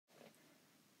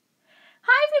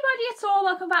Radiance, all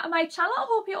welcome back to my channel. I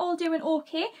hope you're all doing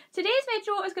okay. Today's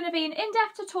video is going to be an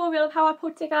in-depth tutorial of how I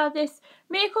put together this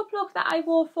makeup look that I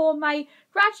wore for my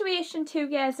graduation 2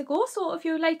 years ago. So if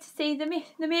you would like to see the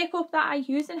makeup that I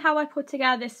used and how I put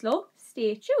together this look,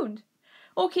 stay tuned.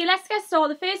 Okay, let's get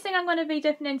started. The first thing I'm going to be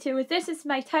dipping into is this is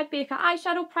my Ted Baker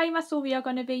eyeshadow primer. So we are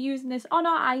going to be using this on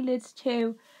our eyelids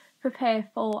to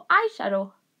prepare for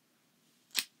eyeshadow.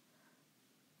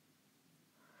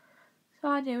 So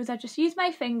what I do is I just use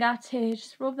my finger to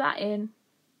just rub that in.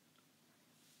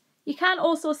 You can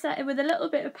also set it with a little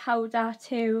bit of powder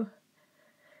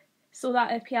so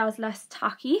that it appears less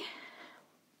tacky.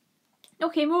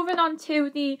 Okay, moving on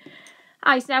to the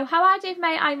eyes now. How I did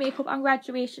my eye makeup on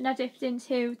graduation, I dipped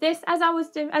into this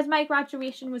as my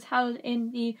graduation was held in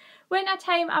the winter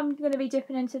time. I'm going to be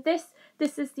dipping into this.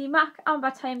 This is the MAC Amber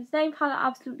Times 9 palette. I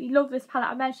absolutely love this palette.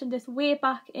 I mentioned this way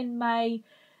back in my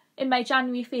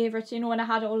January favourites, you know, when I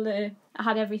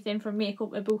had everything from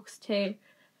makeup to books to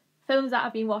films that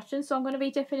I've been watching. So I'm going to be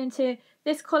dipping into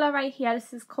this colour right here.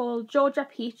 This is called Georgia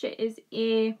Peach. It's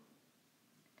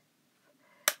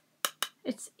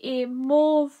a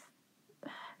mauve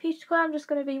peach colour. I'm just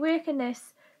going to be working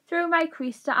this through my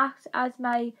crease to act as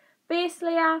my base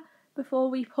layer before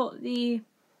we put the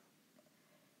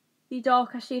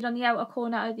darker shade on the outer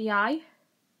corner of the eye.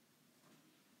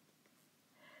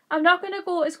 I'm not going to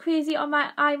go as crazy on my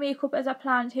eye makeup as I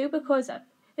plan to, because at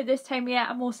this time of year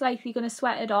I'm most likely going to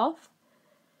sweat it off.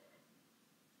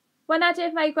 When I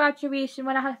did my graduation,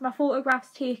 when I had my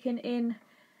photographs taken in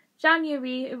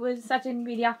January, I didn't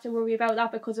really have to worry about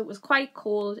that because it was quite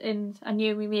cold and I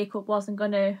knew my makeup wasn't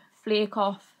going to flake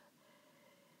off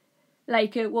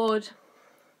like it would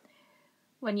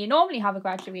when you normally have a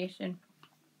graduation.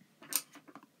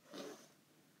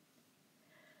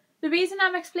 The reason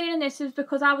I'm explaining this is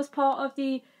because I was part of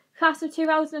the class of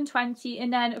 2020,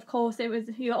 and then of course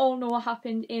you all know what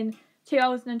happened in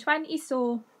 2020,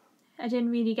 so I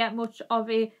didn't really get much of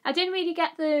I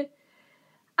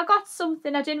got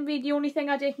something. The only thing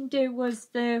I didn't do was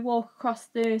the walk across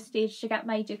the stage to get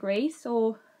my degree.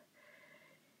 So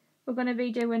we're going to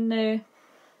be doing the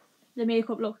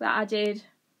makeup look that I did,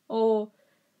 or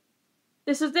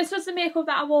this was the makeup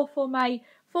that I wore for my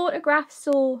photographs.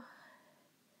 So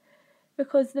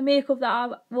because the makeup that I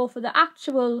wore for the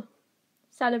actual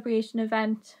celebration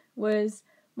event was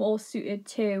more suited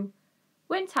to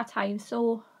winter time,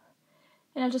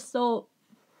 and I just thought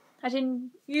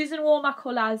using all my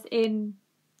colours in,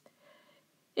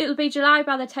 it'll be July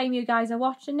by the time you guys are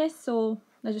watching this, so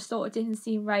I just thought it didn't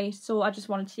seem right, so I just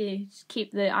wanted to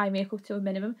keep the eye makeup to a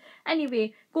minimum.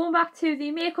 Anyway, going back to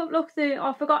the makeup look,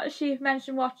 I forgot to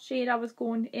mention what shade I was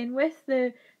going in with.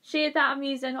 The shade that I'm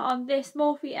using on this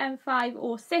Morphe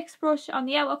M506 brush on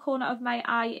the outer corner of my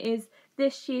eye is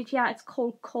this shade here. It's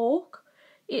called Cork.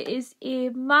 It is a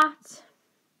matte,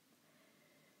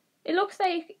 it looks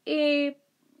like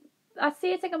I'd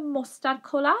say it's like a mustard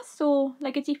colour, so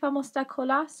like a deeper mustard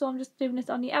colour. So I'm just doing this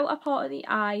on the outer part of the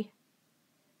eye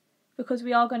because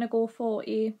we are going to go for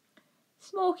a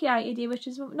smoky eye today, which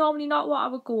is normally not what I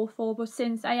would go for, but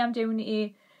since I am doing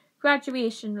a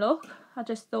graduation look, I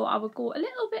just thought I would go a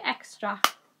little bit extra.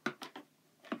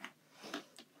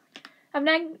 I'm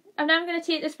then going to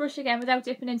take this brush again without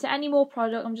dipping into any more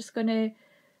product. I'm just going to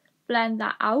blend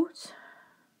that out.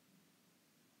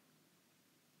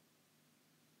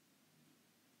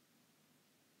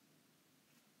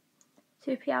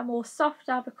 To appear more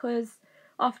softer, because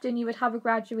often you would have a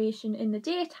graduation in the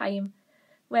daytime,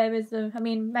 whereas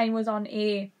mine was on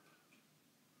a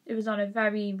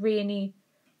very rainy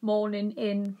morning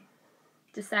in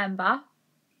December,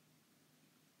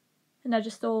 and I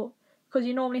just thought, because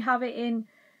you normally have it in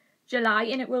July,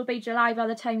 and it will be July by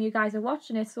the time you guys are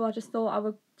watching it, so I just thought I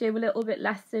would do a little bit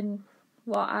less than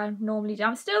what I normally do.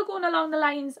 I'm still going along the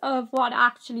lines of what I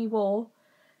actually wore,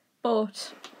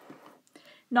 but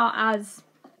not as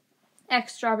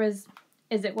extra as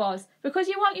it was, because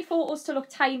you want your photos to look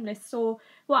timeless. So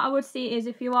what I would say is,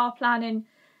 if you are planning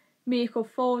makeup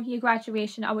for your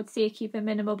graduation, I would say keep it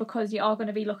minimal, because you are going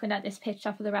to be looking at this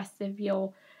picture for the rest of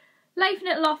your life, and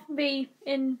it'll often be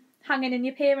hanging in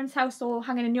your parents' house or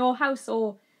hanging in your house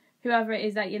or whoever it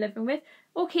is that you're living with.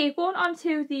 Okay, going on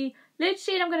to the lid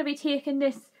shade, I'm going to be taking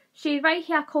this shade right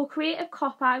here called Creative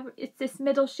Copper. It's this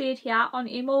middle shade here on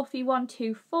a Morphe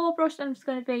 124 brush. I'm just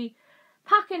going to be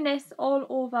packing this all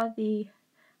over the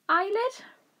eyelid.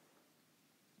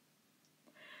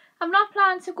 I'm not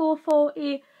planning to go for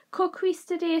a cut crease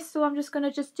today, so I'm just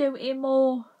going to do a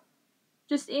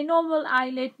normal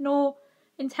eyelid, no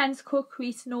intense cut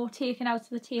crease, no taking out to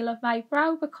the tail of my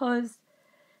brow, because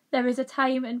there is a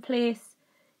time and place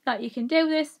that you can do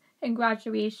this, and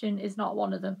graduation is not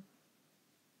one of them.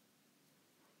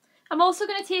 I'm also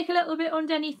going to take a little bit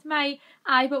underneath my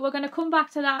eye, but we're going to come back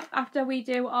to that after we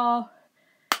do our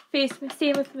face.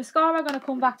 Same with mascara, I'm going to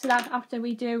come back to that after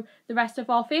we do the rest of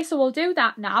our face, so we'll do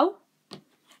that now.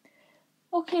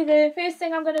 Okay, the first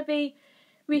thing I'm going to be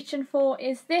reaching for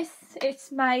is this.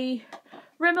 It's my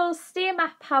Rimmel Stay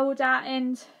Matte Powder,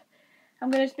 and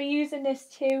I'm going to be using this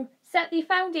to set the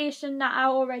foundation that I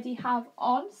already have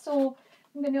on. So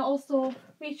I'm going to also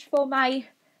reach for my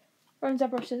bronzer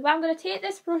brushes. Well, I'm going to take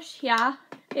this brush here.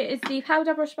 It is the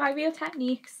powder brush by Real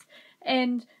Techniques,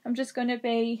 and I'm just going to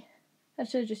be, I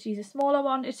should just use a smaller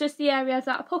one. It's just the areas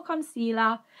that I put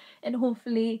concealer, and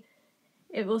hopefully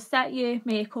it will set your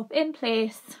makeup in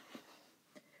place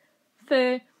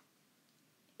for,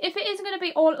 if it isn't going to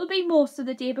be all, it'll be most of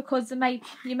the day, because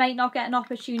you might not get an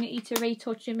opportunity to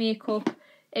retouch your makeup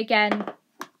again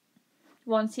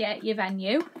once you're at your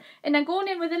venue. And then going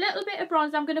in with a little bit of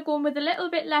bronze, I'm going to go in with a little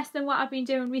bit less than what I've been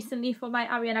doing recently for my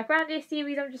Ariana Grande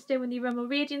series. I'm just doing the Rimmel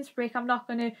Radiance Break. I'm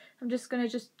just going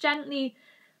to gently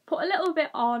put a little bit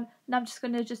on, and I'm just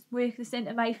going to just work this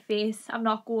into my face. I'm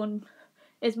not going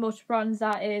as much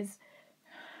bronzer as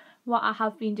what I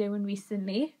have been doing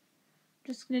recently.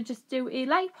 I'm just going to do a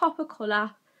light pop of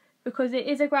colour, because it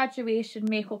is a graduation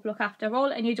makeup look after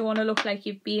all, and you don't want to look like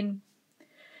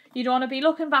you don't want to be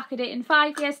looking back at it in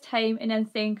 5 years time and then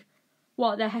think,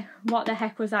 what the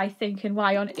heck was I thinking?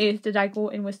 Why on earth did I go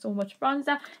in with so much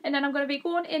bronzer? And then I'm going to be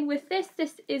going in with this.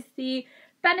 This is the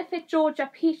Benefit Georgia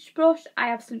Peach Blush.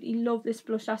 I absolutely love this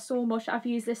blusher so much. I've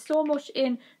used this so much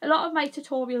in a lot of my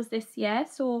tutorials this year.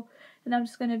 And I'm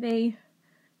just going to be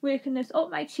working this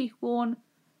up my cheekbone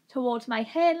towards my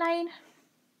hairline.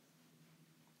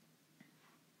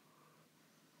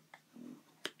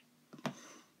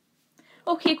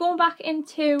 Okay, going back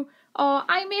into our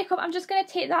eye makeup, I'm just going to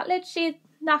take that lid shade,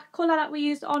 that colour that we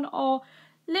used on our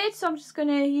lid. So I'm just going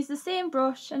to use the same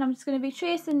brush, and I'm just going to be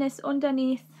tracing this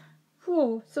underneath.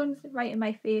 Whoa, sun's right in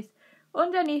my face.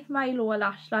 Underneath my lower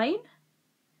lash line.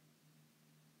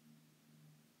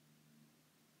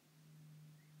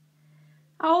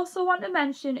 I also want to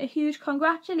mention a huge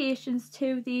congratulations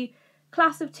to the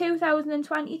class of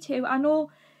 2022. I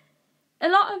know a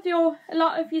lot of your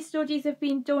studies have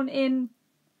been done in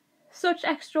such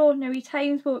extraordinary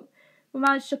times, but we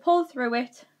managed to pull through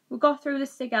it. We got through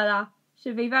this together.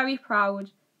 Should be very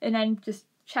proud, and then just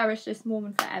cherish this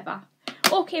moment forever.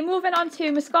 Okay, moving on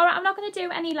to mascara. I'm not going to do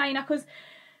any liner, because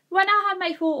when I had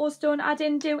my photos done, I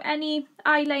didn't do any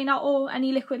eyeliner or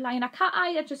any liquid liner cat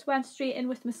eye. I just went straight in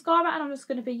with mascara, and I'm just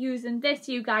going to be using this.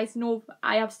 You guys know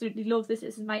I absolutely love this.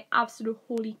 This is my absolute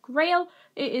holy grail.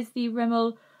 It is the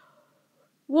Rimmel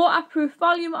Waterproof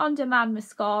Volume On Demand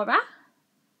Mascara.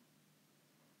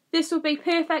 This would be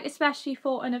perfect, especially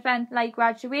for an event like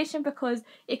graduation, because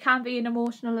it can be an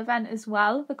emotional event as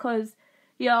well, because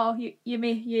you're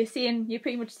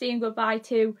pretty much saying goodbye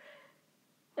to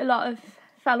a lot of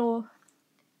fellow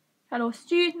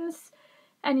students,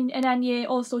 and then you're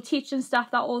also teaching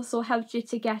staff that also helped you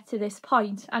to get to this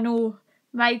point. I know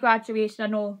my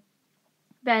graduation,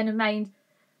 bearing in mind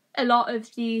a lot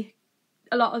of the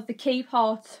key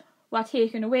parts were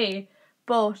taken away,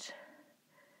 but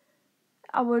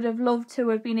I would have loved to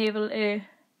have been able to.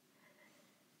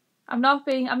 I'm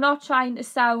not trying to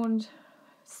sound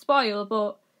spoiled,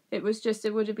 but it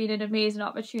would have been an amazing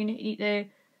opportunity to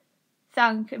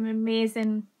thank an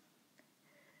amazing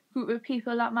group of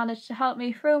people that managed to help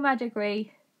me through my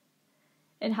degree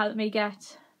and help me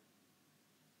get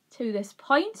to this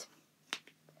point.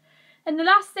 And the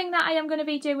last thing that I am going to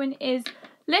be doing is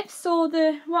lips. So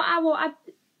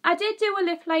I did do a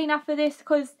lip liner for this,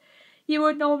 because you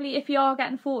would normally, if you are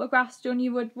getting photographs done,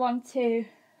 you would want to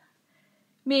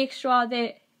make sure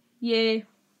that your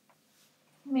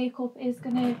makeup is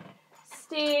going to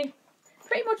stay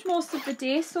pretty much most of the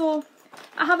day. So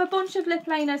I have a bunch of lip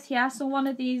liners here, so one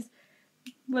of these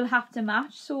will have to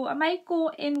match. So I might go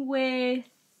in with,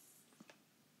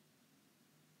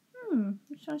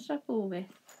 which one should I go with?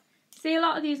 See, a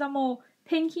lot of these are more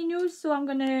pinky nudes, so I'm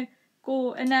going to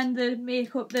go, and then the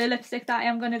lipstick that I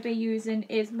am going to be using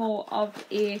is more of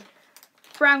a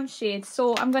brown shade.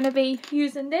 So I'm going to be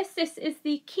using this. This is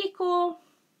the Kiko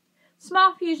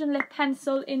Smart Fusion Lip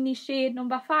Pencil in the shade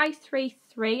number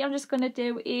 533. I'm just going to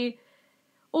do a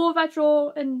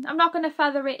overdraw, and I'm not going to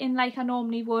feather it in like I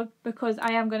normally would, because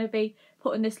I am going to be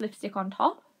putting this lipstick on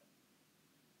top.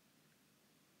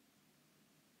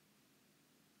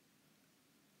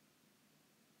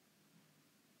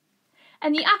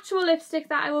 And the actual lipstick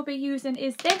that I will be using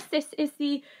is this. This is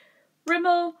the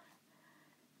Rimmel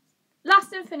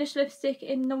Last and Finish lipstick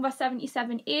in number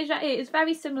 77, Asia. It is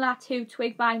very similar to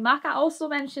Twig by MAC. I also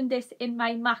mentioned this in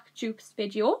my MAC dupes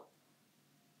video.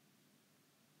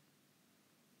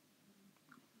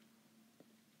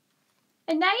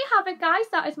 And there you have it, guys.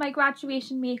 That is my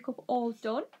graduation makeup all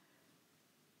done.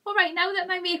 Alright, now that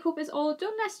my makeup is all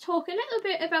done, let's talk a little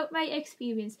bit about my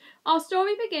experience. Our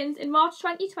story begins in March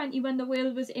 2020 when the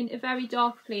world was in a very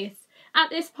dark place.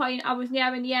 At this point, I was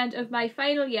nearing the end of my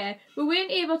final year. We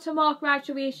weren't able to mark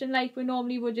graduation like we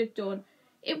normally would have done.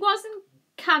 It wasn't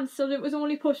cancelled, it was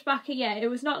only pushed back a year. It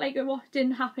was not like it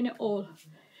didn't happen at all.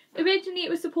 Originally,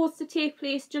 it was supposed to take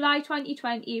place July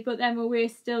 2020, but then we were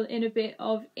still in a bit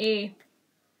of a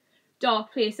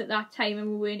dark place at that time and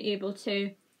we weren't able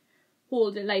to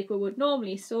hold it like we would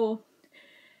normally. So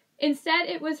instead,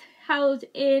 it was held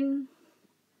in...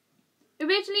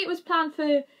 Originally, it was planned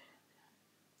for...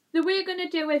 They were going to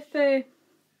do it for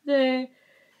the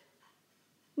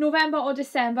November or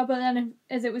December, but then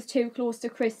as it was too close to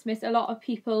Christmas, a lot of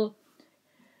people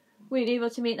weren't able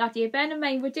to make that day. Ben and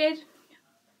mine, we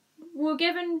were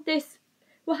given this,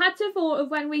 we had to vote of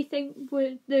when we think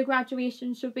the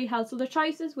graduation should be held. So the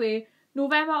choices were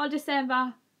November or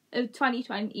December of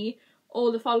 2020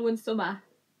 or the following summer.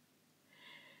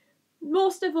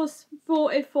 Most of us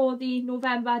voted for the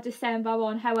November-December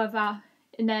one, however,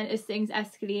 and then as things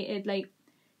escalated, like,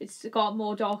 it's got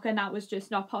more dark and that was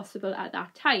just not possible at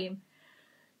that time.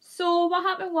 So what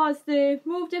happened was they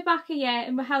moved it back a year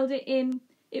and we held it in,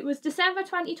 it was December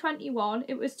 2021.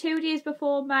 It was 2 days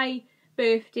before my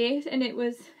birthday and it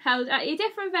was held at a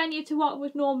different venue to what it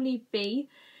would normally be.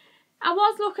 I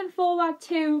was looking forward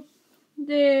to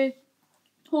the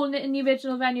holding it in the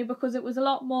original venue because it was a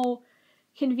lot more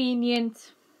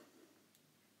convenient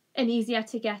and easier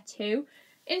to get to.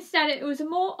 Instead, it was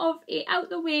more of a out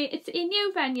the way. It's a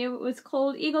new venue. It was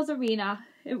called Eagles Arena.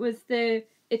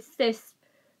 It's this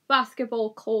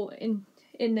basketball court in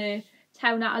the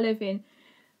town that I live in.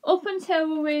 Up until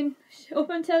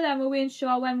then, we weren't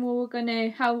sure when we were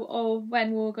gonna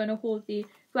hold the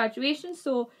graduation.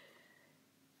 So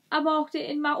I marked it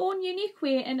in my own unique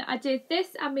way, and I did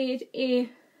this. I made a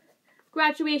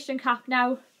graduation cap.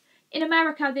 Now, in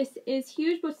America, this is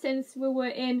huge, but since we were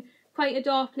in quite a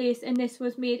dark place and this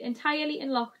was made entirely in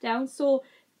lockdown, so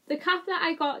the cap that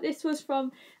I got, this was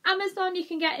from Amazon. You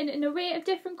can get in an array of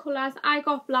different colours. I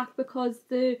got black because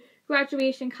the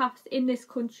graduation caps in this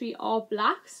country are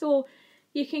black, so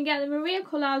you can get them array of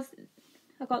colours.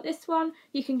 I got this one.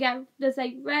 You can get, there's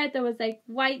like red, there was like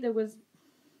white, there was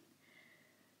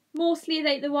mostly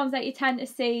like the ones that you tend to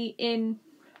see in,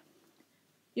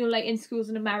 you know, like in schools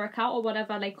in America or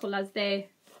whatever like colours their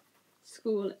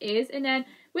school is. And then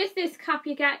with this cap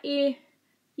you get the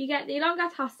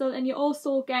elongate tassel, and you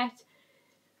also get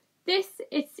this.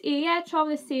 It's a year charm.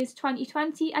 This says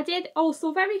 2020. I did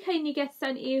also very kindly get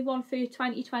sent a one for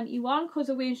 2021 because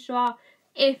I wasn't sure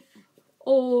if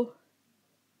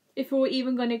we were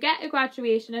even going to get a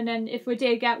graduation, and then if we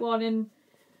did get one and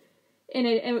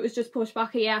it was just pushed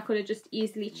back a year, I could have just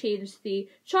easily changed the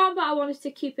charm, but I wanted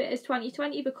to keep it as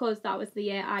 2020 because that was the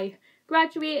year I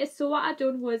graduated. So what I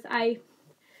done was I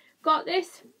got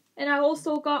this, and I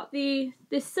also got this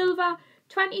silver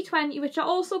 2020, which I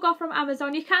also got from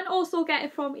Amazon. You can also get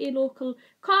it from a local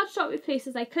card shop with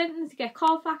places like Clinton's, you get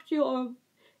Card Factory, or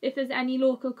if there's any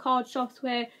local card shops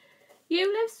where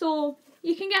you live. So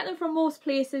you can get them from most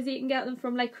places. You can get them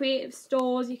from like creative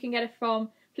stores, you can get it from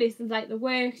places like The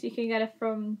Works, you can get it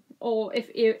from, or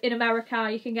if you're in America,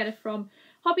 you can get it from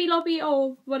Hobby Lobby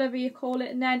or whatever you call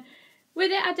it. And then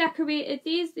with it I decorated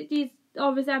these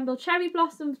all resemble cherry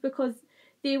blossoms because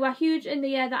they were huge in the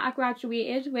year that I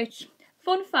graduated, which,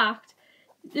 fun fact,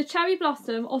 the cherry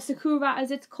blossom, or sakura as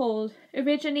it's called,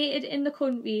 originated in the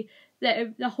country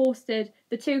that hosted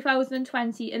the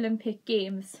 2020 Olympic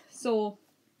Games. So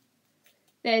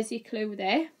there's your clue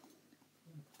there.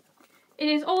 It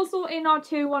is also a nod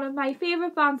to one of my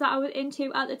favourite bands that I was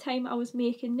into at the time I was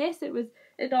making this. It was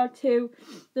a nod to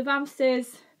the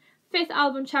Vamps' 5th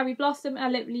album, Cherry Blossom. I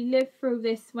literally lived through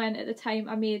this when at the time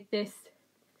I made this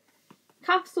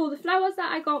cap. So the flowers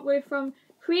that I got were from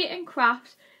Create and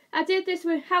Craft. I did this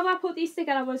with, how I put these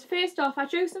together was, first off I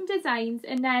drew some designs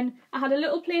and then I had a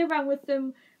little play around with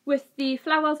them with the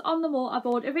flowers on the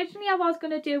mortarboard. Originally I was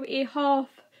going to do a half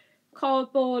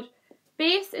cardboard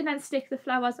base and then stick the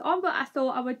flowers on, but I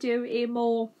thought I would do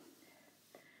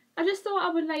I just thought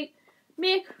I would like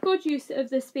make good use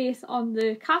of the space on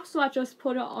the cap, so I just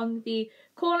put it on the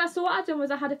corner. So what I done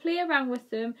was I had a play around with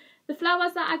them. The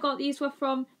flowers that I got, these were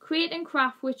from Create and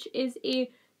Craft, which is a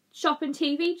shop and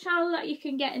TV channel that you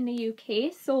can get in the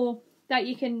UK, so that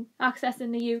you can access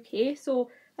in the UK. So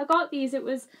I got these. It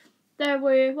was there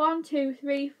were 1, 2,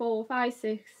 3, 4, 5,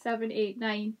 6, 7, 8,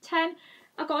 9, 10.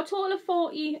 I got a total of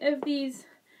 40 of these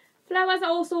flowers. I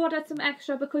also ordered some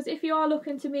extra because if you are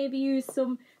looking to maybe use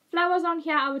some flowers on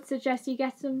here, I would suggest you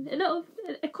get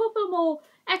a couple more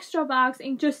extra bags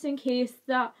just in case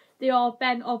that they are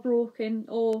bent or broken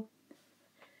or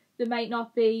they might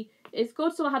not be as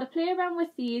good. So I had to play around with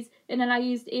these, and then I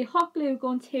used a hot glue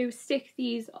gun to stick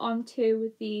these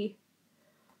onto the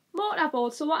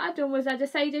mortarboard. So what I done was I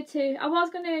was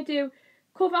going to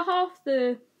cover half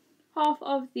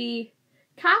of the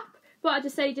cap, but I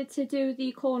decided to do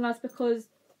the corners because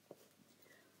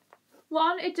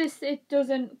one, it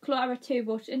doesn't clutter it too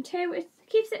much, and two, it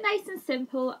keeps it nice and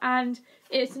simple, and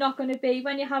it's not going to be,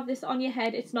 when you have this on your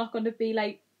head, it's not going to be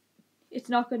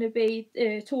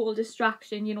a total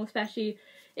distraction, you know, especially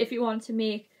if you want to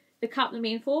make the cap the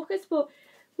main focus. But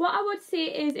what I would say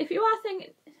is, if you are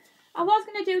thinking, I was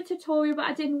going to do a tutorial but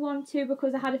I didn't want to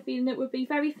because I had a feeling it would be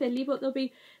very fiddly, but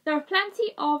there are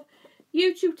plenty of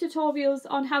YouTube tutorials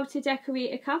on how to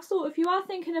decorate a cap. So if you are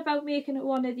thinking about making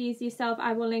one of these yourself,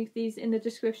 I will link these in the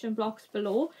description box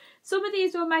below. Some of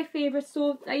these were my favourites,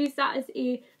 so I used that as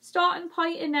a starting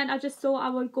point, and then I just thought I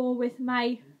would go with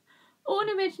my own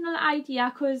original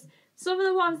idea, because some of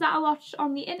the ones that I watched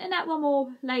on the internet were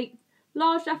more like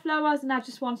larger flowers, and I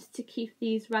just wanted to keep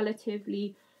these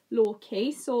relatively low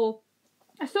key. So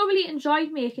I thoroughly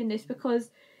enjoyed making this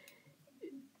because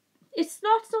it's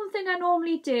not something I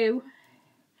normally do,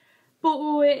 but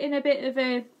we were in a bit of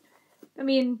a,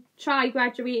 try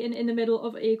graduating in the middle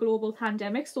of a global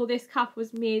pandemic. So this cap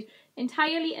was made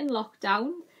entirely in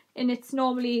lockdown, and it's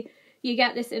normally, you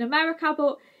get this in America,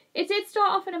 but it did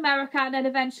start off in America and then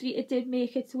eventually it did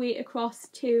make its way across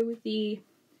to the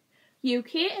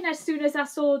UK. And as soon as I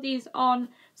saw these on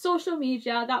social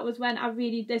media, that was when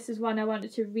this is when I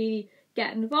wanted to really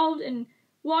get involved. And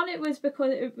one, it was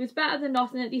because it was better than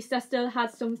nothing. At least I still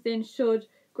had something should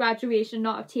graduation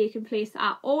not have taken place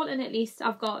at all, and at least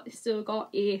I've still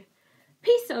got a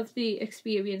piece of the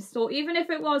experience. So even if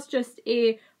it was just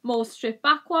a more stripped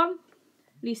back one,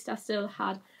 at least I still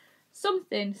had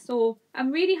something. So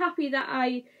I'm really happy that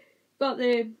I got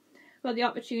the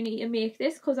opportunity to make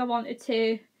this, because I wanted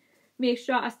to make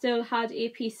sure I still had a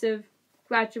piece of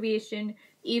graduation,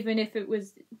 even if it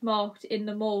was marked in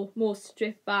the most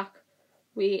stripped back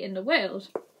way in the world.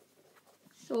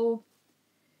 So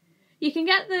you can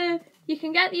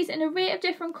get these in a array of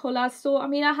different colours. So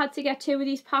I had to get 2 of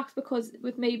these packs because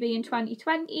with me being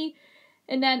 2020,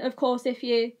 and then of course if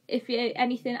you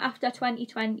anything after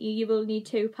 2020, you will need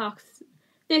 2 packs.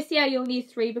 This year you'll need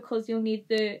 3 because you'll need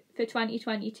for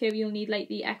 2022 you'll need like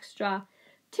the extra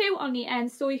 2 on the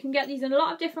end. So you can get these in a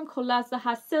lot of different colours. They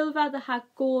had silver, they had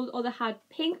gold, or they had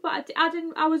pink, but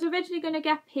I was originally going to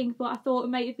get pink, but I thought it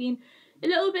might have been a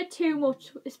little bit too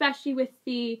much, especially with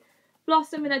the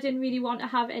blossom, and I didn't really want to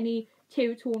have any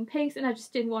 2-tone pinks, and I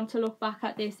just didn't want to look back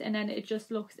at this and then it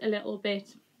just looks a little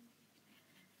bit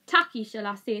tacky, shall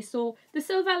I say. So the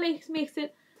silver makes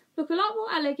it look a lot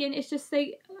more elegant. It's just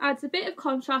like adds a bit of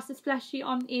contrast, especially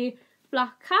on a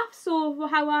black cap. So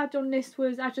how I done this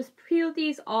was I just peeled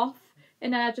these off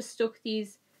and then I just stuck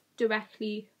these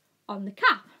directly on the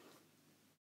cap.